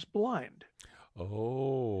 The guy was blind.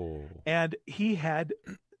 Oh. And she had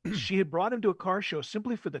brought him to a car show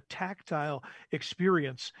simply for the tactile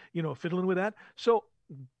experience, fiddling with that. So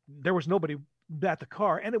there was nobody at the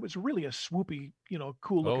car, and it was really a swoopy,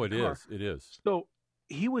 cool looking car. It is. So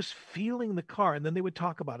he was feeling the car, and then they would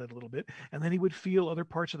talk about it a little bit, and then he would feel other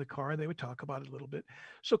parts of the car, and they would talk about it a little bit.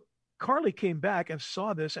 So Carly came back and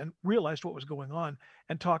saw this and realized what was going on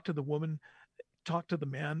and talked to the woman, talked to the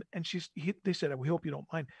man, and they said, "We hope you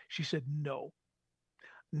don't mind." She said, "No.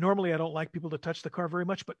 Normally I don't like people to touch the car very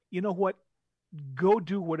much, but you know what? Go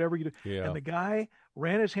do whatever you do." Yeah. And the guy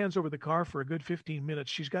ran his hands over the car for a good 15 minutes.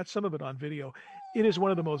 She's got some of it on video. It is one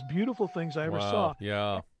of the most beautiful things I ever saw.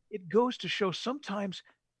 Yeah. It goes to show sometimes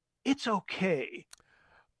it's okay.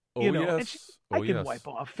 Oh, yes. I can wipe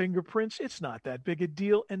off fingerprints. It's not that big a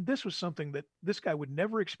deal. And this was something that this guy would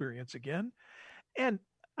never experience again. And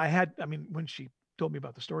when she told me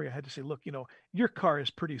about the story, I had to say, look, your car is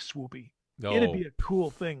pretty swoopy. No. It'd be a cool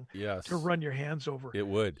thing Yes. to run your hands over. It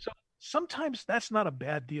would. So sometimes that's not a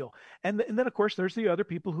bad deal. And then, of course, there's the other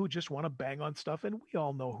people who just want to bang on stuff. And we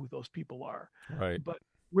all know who those people are. Right. But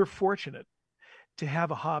we're fortunate to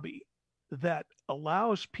have a hobby that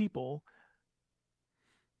allows people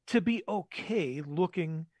to be okay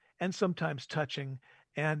looking and sometimes touching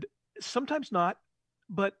and sometimes not.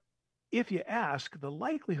 But if you ask, the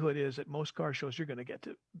likelihood is at most car shows, you're going to get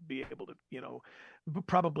to be able to,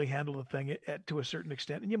 probably handle the thing to a certain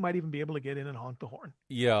extent. And you might even be able to get in and honk the horn.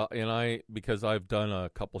 Yeah. And because I've done a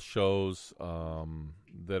couple shows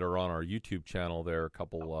that are on our YouTube channel there, a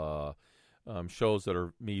couple shows that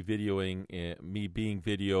are me videoing, me being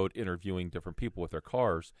videoed, interviewing different people with their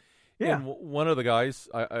cars. Yeah. And one of the guys,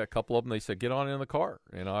 a couple of them, they said, get on in the car.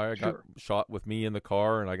 And I got shot with me in the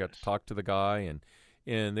car, and I got to talk to the guy,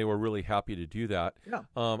 and they were really happy to do that. Yeah.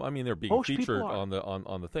 They're being featured on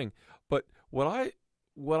the thing. But I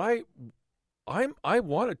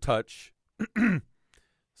want to touch,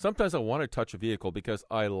 sometimes I want to touch a vehicle because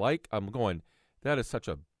I'm going, that is such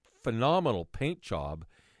a phenomenal paint job.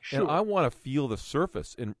 Sure. And I want to feel the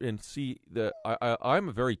surface and see that I'm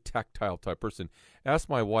a very tactile type person. Ask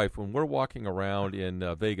my wife, when we're walking around in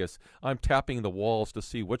Vegas, I'm tapping the walls to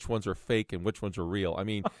see which ones are fake and which ones are real.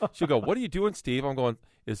 She'll go, "What are you doing, Steve?" I'm going,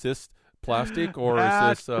 "Is this plastic or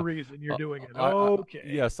That's is this?" the reason you're doing it. Okay.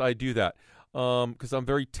 Yes, I do that because I'm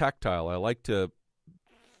very tactile. I like to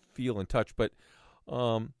feel and touch. But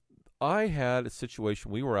I had a situation.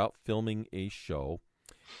 We were out filming a show,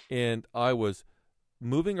 and I was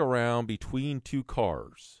moving around between two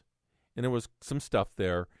cars, and there was some stuff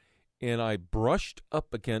there, and I brushed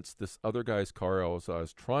up against this other guy's car. I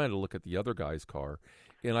was trying to look at the other guy's car,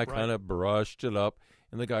 and I kind of brushed it up,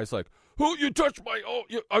 and the guy's like, "Who you touched my?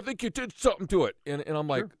 I think you did something to it," and I'm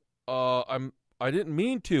like, I didn't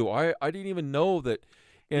mean to. I didn't even know that.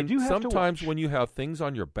 And sometimes when you have things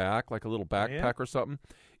on your back, like a little backpack or something,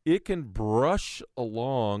 it can brush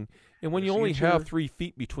along. And when you only have 3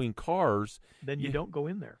 feet between cars, then you don't go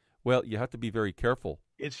in there. Well, you have to be very careful.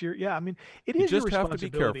 It is your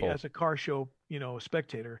responsibility as a car show,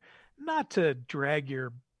 spectator, not to drag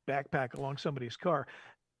your backpack along somebody's car.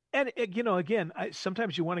 And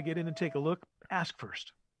sometimes you want to get in and take a look. Ask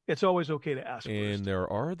first. It's always okay to ask first. And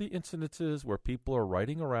there are the incidences where people are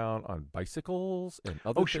riding around on bicycles and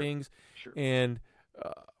other things. Sure. And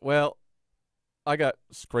I got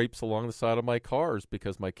scrapes along the side of my cars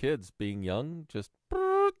because my kids, being young, just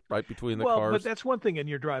right between the cars. But that's one thing in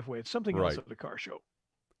your driveway. It's something else Right. at the car show.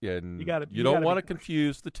 And You don't gotta want be to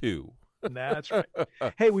confuse the two. That's right.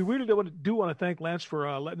 Hey, we really do want to thank Lance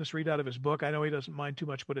for letting us read out of his book. I know he doesn't mind too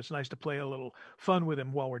much, but it's nice to play a little fun with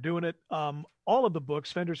him while we're doing it. All of the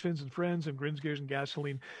books, Fenders, Fins, and Friends, and Grins, Gears, and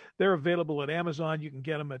Gasoline, they're available at Amazon. You can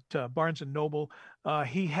get them at Barnes & Noble.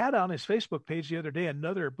 He had on his Facebook page the other day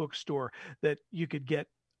another bookstore that you could get.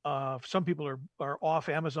 Some people are off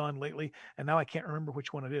Amazon lately, and now I can't remember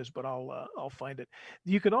which one it is, but I'll find it.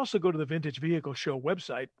 You can also go to the Vintage Vehicle Show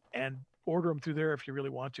website and order them through there if you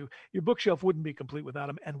really want to. Your bookshelf wouldn't be complete without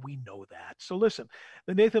them, and we know that. So listen,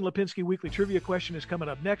 the Nathan Lipinski Weekly Trivia question is coming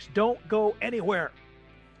up next. Don't go anywhere.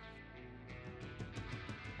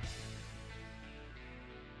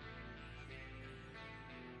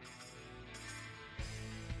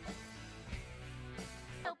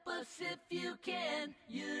 Help us if you can.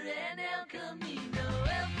 You're an El Camino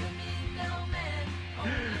man.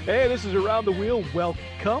 Hey, this is Around the Wheel.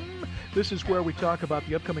 Welcome. This is where we talk about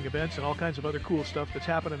the upcoming events and all kinds of other cool stuff that's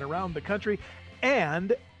happening around the country,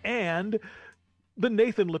 and the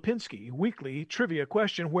Nathan Lipinski Weekly Trivia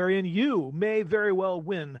question, wherein you may very well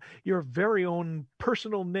win your very own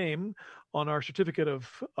personal name on our certificate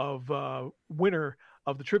of winner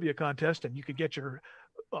of the trivia contest, and you could get your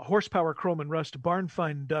horsepower, chrome, and rust barn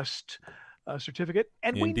find dust certificate.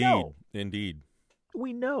 And Indeed.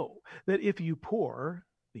 we know that if you pour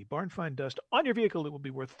the barn find dust on your vehicle, it will be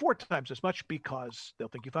worth 4 times as much because they'll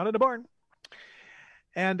think you found it in a barn.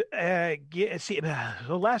 And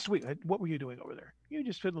so last week, what were you doing over there? You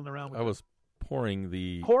just fiddling around with I was pouring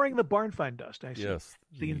the barn find dust. I see. Yes,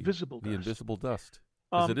 the invisible dust. The invisible dust.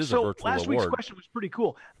 It is a so virtual last week's award. question was pretty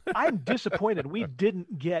cool. I'm disappointed we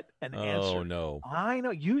didn't get an answer. Oh no! I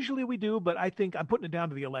know. Usually we do, but I think I'm putting it down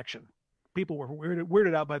to the election. People were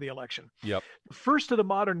weirded out by the election. Yep. The first of the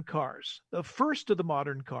modern cars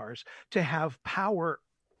to have power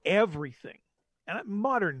everything, and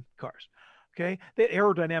modern cars. Okay, they had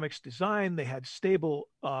aerodynamics design. They had stable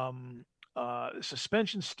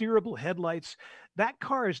suspension, steerable headlights. That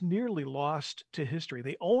car is nearly lost to history.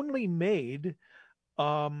 They only made,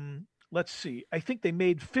 let's see, I think they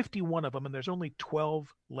made 51 of them, and there's only 12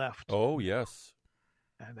 left. Oh yes.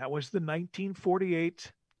 And that was the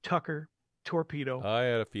 1948 Tucker Torpedo. I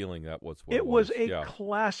had a feeling that was what it was a yeah.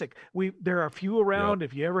 classic. There are a few around. Yep.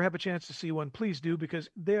 If you ever have a chance to see one, please do, because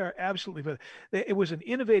they are absolutely. It was an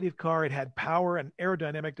innovative car. It had power and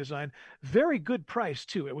aerodynamic design. Very good price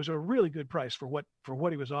too. It was a really good price for what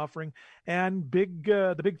he was offering. And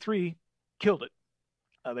the big three killed it.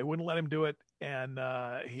 They wouldn't let him do it. And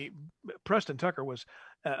Preston Tucker was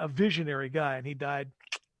a visionary guy, and he died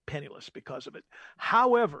penniless because of it.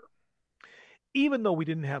 However, even though we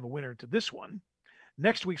didn't have a winner to this one,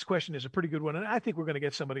 next week's question is a pretty good one, and I think we're going to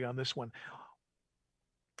get somebody on this one.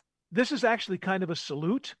 This is actually kind of a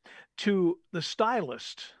salute to the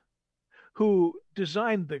stylist who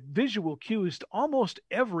designed the visual cues to almost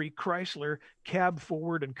every Chrysler cab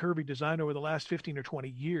forward and curvy design over the last 15 or 20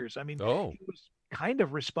 years. I mean, He was kind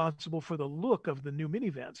of responsible for the look of the new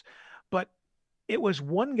minivans. But it was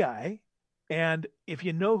one guy, and if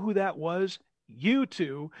you know who that was, you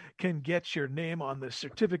too can get your name on the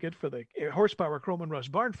certificate for the Horsepower Chrome and Rust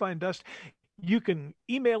Barn Find Dust. You can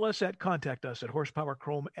email us at contact us at Horsepower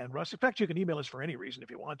Chrome and Rust. In fact, you can email us for any reason if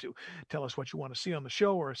you want to. Tell us what you want to see on the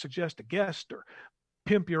show, or suggest a guest, or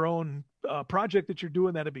pimp your own project that you're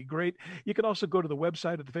doing. That'd be great. You can also go to the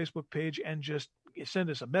website or the Facebook page and just send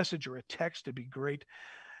us a message or a text. It'd be great.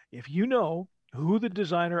 If you know who the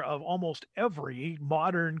designer of almost every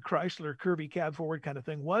modern Chrysler curvy cab forward kind of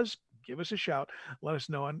thing was, give us a shout. Let us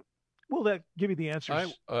know, and we'll give you the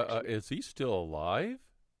answers. Is he still alive?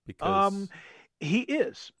 Because he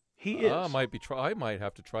is. He is. I might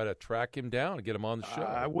have to try to track him down and get him on the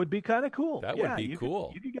show. Would be kind of cool. That would be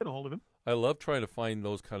cool. You could get a hold of him. I love trying to find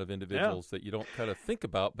those kind of individuals that you don't kind of think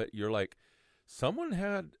about, but you're like, someone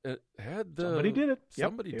had somebody did it.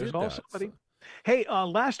 Somebody did that. Somebody. Hey,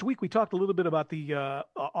 last week we talked a little bit about the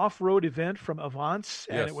off-road event from Avance,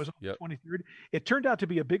 and it was on the 23rd. It turned out to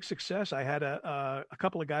be a big success. I had a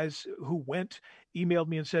couple of guys who went, emailed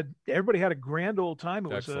me and said everybody had a grand old time.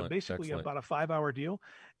 It was basically about a 5-hour deal,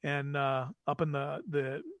 and up in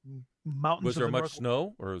the mountains. Was there of the much North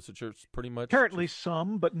snow, or was it just pretty much? Apparently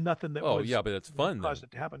some, but nothing that but it's fun. Caused it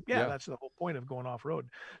to happen. Yeah, that's the whole point of going off road.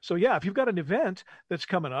 So if you've got an event that's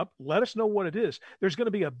coming up, let us know what it is. There's going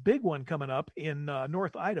to be a big one coming up in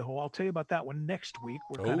North Idaho. I'll tell you about that one next week.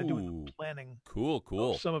 We're kind of doing the planning.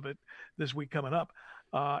 Cool. Some of it this week coming up.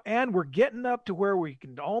 And we're getting up to where we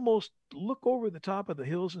can almost look over the top of the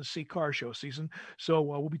hills and see car show season. So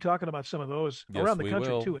we'll be talking about some of those Yes, around the we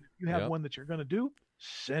country will. too. And if you have Yep. one that you're going to do,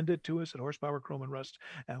 send it to us at Horsepower Chrome and Rust,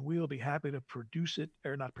 and we'll be happy to produce it,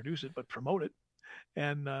 or not produce it, but promote it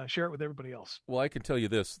and share it with everybody else. Well, I can tell you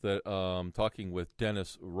this, that talking with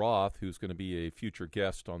Dennis Roth, who's going to be a future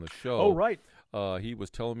guest on the show. Oh, right. He was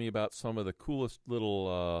telling me about some of the coolest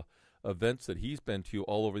little events that he's been to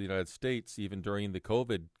all over the United States, even during the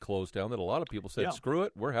COVID close down, that a lot of people said, Yeah. screw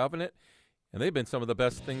it, we're having it. And they've been some of the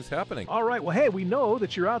best things happening. All right. Well, hey, we know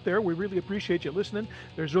that you're out there. We really appreciate you listening.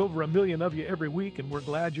 There's over 1 million of you every week, and we're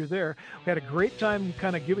glad you're there. We had a great time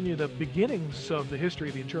kind of giving you the beginnings of the history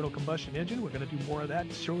of the internal combustion engine. We're going to do more of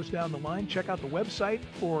that shows down the line. Check out the website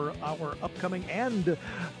for our upcoming and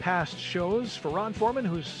past shows. For Ron Foreman,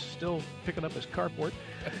 who's still picking up his carport,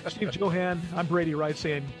 Steve Johan, I'm Brady Wright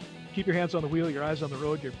saying, keep your hands on the wheel, your eyes on the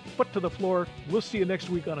road, your foot to the floor. We'll see you next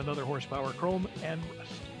week on another Horsepower Chrome and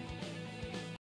Rust.